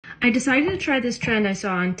I decided to try this trend I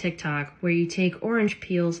saw on TikTok where you take orange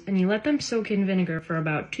peels and you let them soak in vinegar for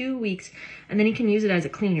about 2 weeks and then you can use it as a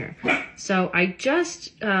cleaner. So I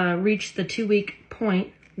just reached the 2-week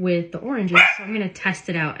point with the oranges, so I'm going to test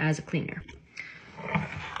it out as a cleaner.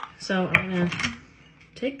 So I'm going to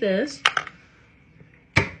take this,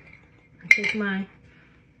 take my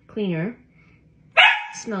cleaner,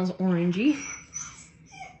 it smells orangey,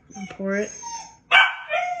 and pour it.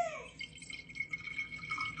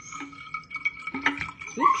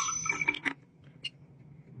 Oops.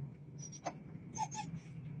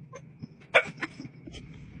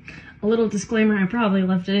 A little disclaimer, I probably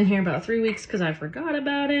left it in here about 3 weeks because I forgot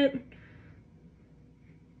about it.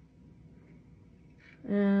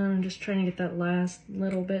 And I'm just trying to get that last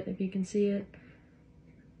little bit, if you can see it.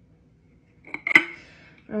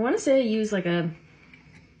 I want to say I used like a,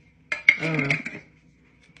 I don't know,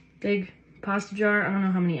 big pasta jar. I don't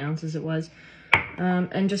know how many ounces it was.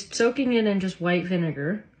 And just soaking it in just white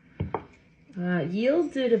vinegar.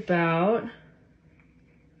 Yielded about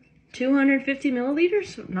 250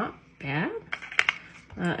 milliliters, so not bad.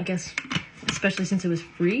 I guess, especially since it was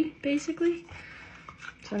free, basically.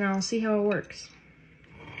 So now I'll see how it works.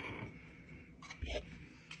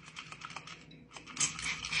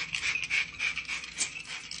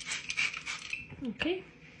 Okay.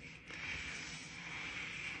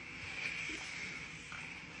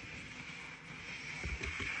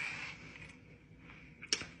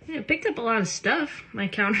 Yeah, I picked up a lot of stuff. My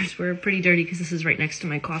counters were pretty dirty because this is right next to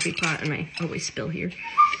my coffee pot and I always spill here.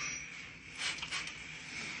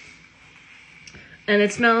 And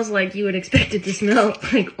it smells like you would expect it to smell,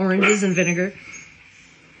 like oranges and vinegar.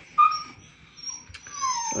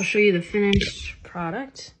 I'll show you the finished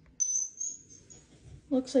product.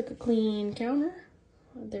 Looks like a clean counter.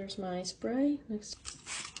 There's my spray. Next.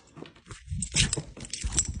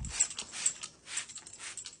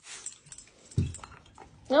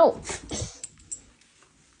 No.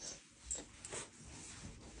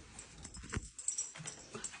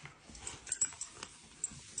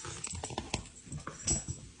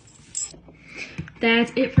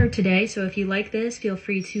 That's it for today. So if you like this, feel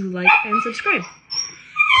free to like and subscribe.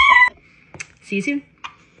 See you soon.